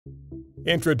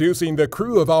Introducing the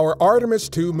crew of our Artemis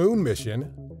II Moon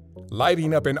mission,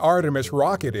 lighting up an Artemis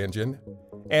rocket engine,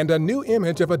 and a new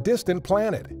image of a distant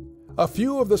planet. A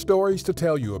few of the stories to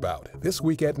tell you about this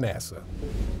week at NASA.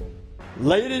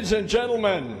 Ladies and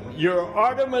gentlemen, your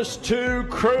Artemis II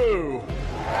crew.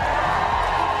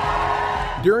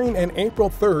 During an April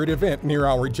 3rd event near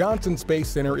our Johnson Space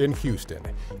Center in Houston,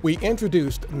 we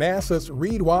introduced NASA's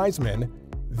Reed Wiseman,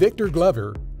 Victor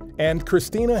Glover, and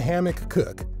Christina Hammock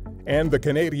Cook, and the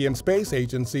Canadian Space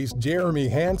Agency's Jeremy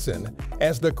Hansen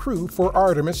as the crew for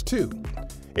Artemis II.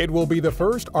 It will be the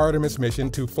first Artemis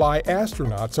mission to fly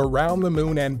astronauts around the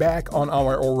moon and back on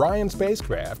our Orion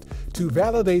spacecraft to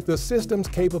validate the system's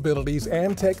capabilities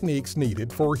and techniques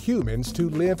needed for humans to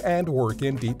live and work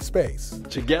in deep space.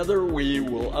 Together we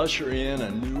will usher in a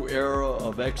new era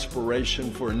of exploration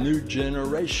for a new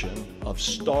generation of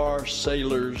star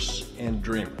sailors and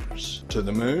dreamers. To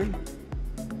the moon,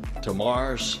 to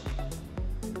Mars,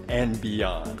 and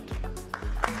beyond.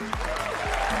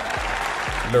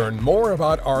 Learn more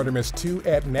about Artemis II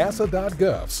at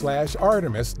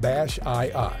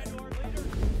nasa.gov/Artemis-II.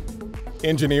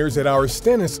 Engineers at our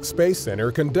Stennis Space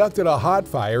Center conducted a hot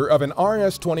fire of an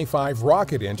RS-25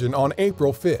 rocket engine on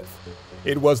April 5th.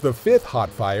 It was the fifth hot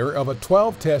fire of a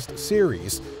 12-test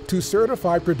series to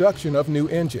certify production of new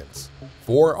engines.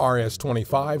 4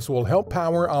 RS-25s will help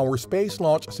power our Space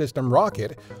Launch System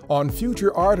rocket on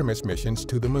future Artemis missions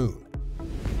to the moon.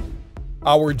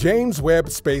 Our James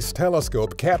Webb Space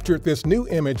Telescope captured this new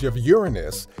image of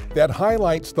Uranus that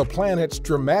highlights the planet's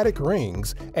dramatic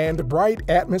rings and bright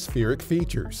atmospheric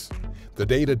features. The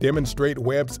data demonstrate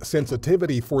Webb's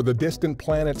sensitivity for the distant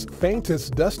planet's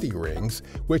faintest dusty rings,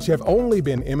 which have only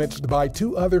been imaged by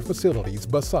 2 other facilities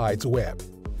besides Webb.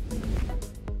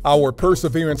 Our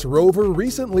Perseverance rover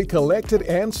recently collected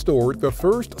and stored the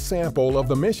first sample of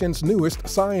the mission's newest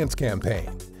science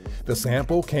campaign. The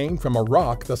sample came from a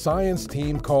rock the science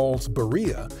team calls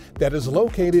Berea that is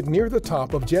located near the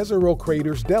top of Jezero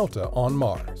Crater's delta on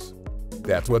Mars.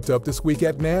 That's what's up this week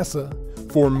at NASA.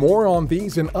 For more on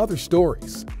these and other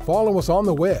stories, follow us on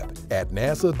the web at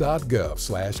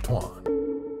nasa.gov/twan.